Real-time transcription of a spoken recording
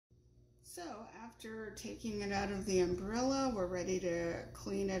So after taking it out of the umbrella, we're ready to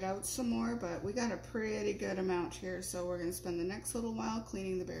clean it out some more, but we got a pretty good amount here, so we're going to spend the next little while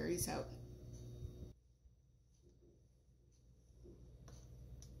cleaning the berries out.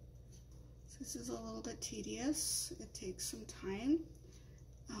 So this is a little bit tedious. It takes some time.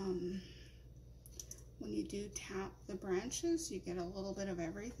 When you do tap the branches, you get a little bit of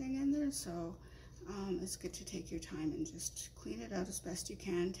everything in there, so it's good to take your time and just clean it out as best you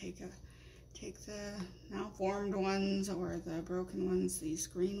can. Take the malformed ones or the broken ones, these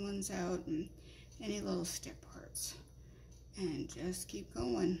green ones out, and any little stick parts, and just keep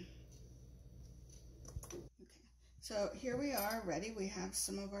going. Okay, so here we are ready. We have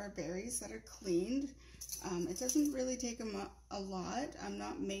some of our berries that are cleaned. It doesn't really take them a lot. I'm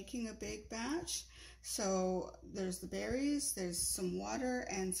not making a big batch. So there's the berries, there's some water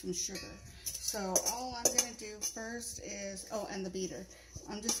and some sugar. So all I'm going to do first is, oh, and the beater.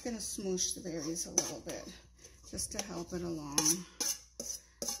 I'm just going to smoosh the berries a little bit just to help it along.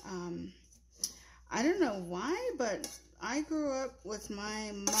 I don't know why, but I grew up with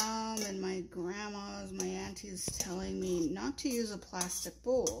my mom and my grandmas, my aunties telling me not to use a plastic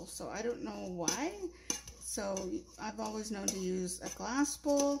bowl. So I don't know why. So I've always known to use a glass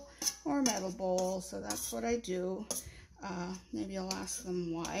bowl or a metal bowl, so that's what I do. Maybe I'll ask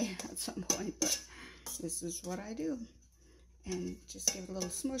them why at some point, but this is what I do. And just give it a little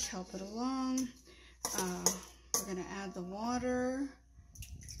smoosh, help it along. We're gonna add the water,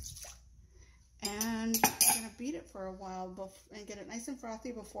 and we're gonna beat it for a while and get it nice and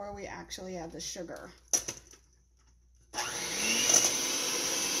frothy before we actually add the sugar.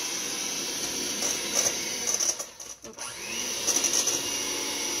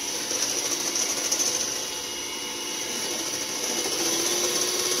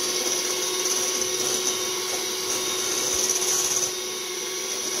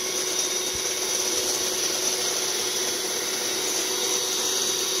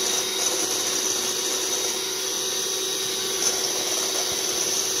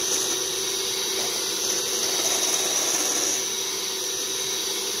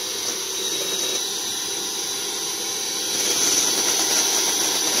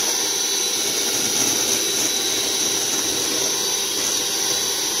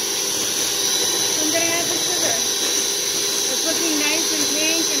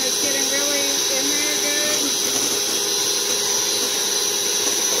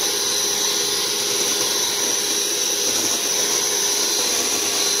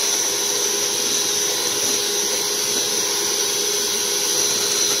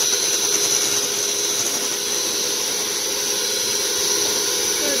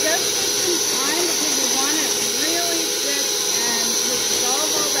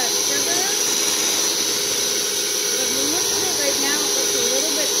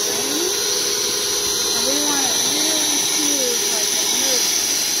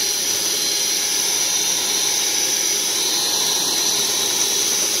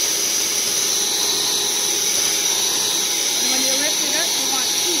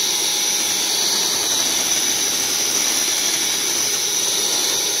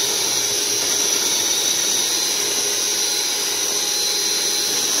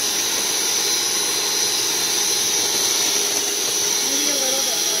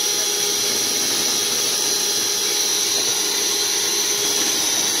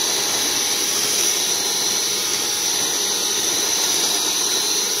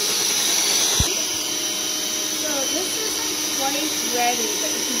 Ready, but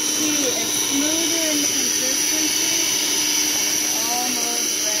you can see it's smoother in consistency, and it's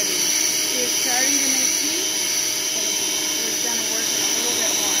almost ready. See, it's starting to make heat, but it's going to work it a little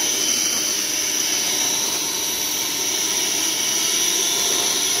bit more.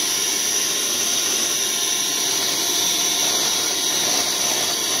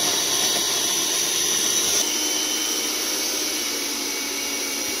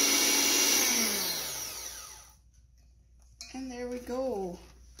 And there we go.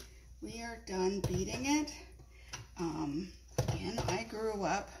 We are done beating it. Again, I grew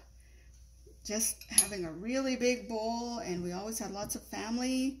up just having a really big bowl, and we always had lots of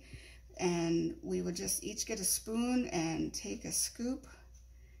family, and we would just each get a spoon and take a scoop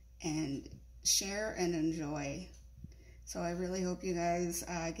and share and enjoy. So I really hope you guys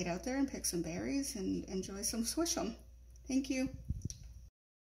get out there and pick some berries and enjoy some Swish 'em. Thank you.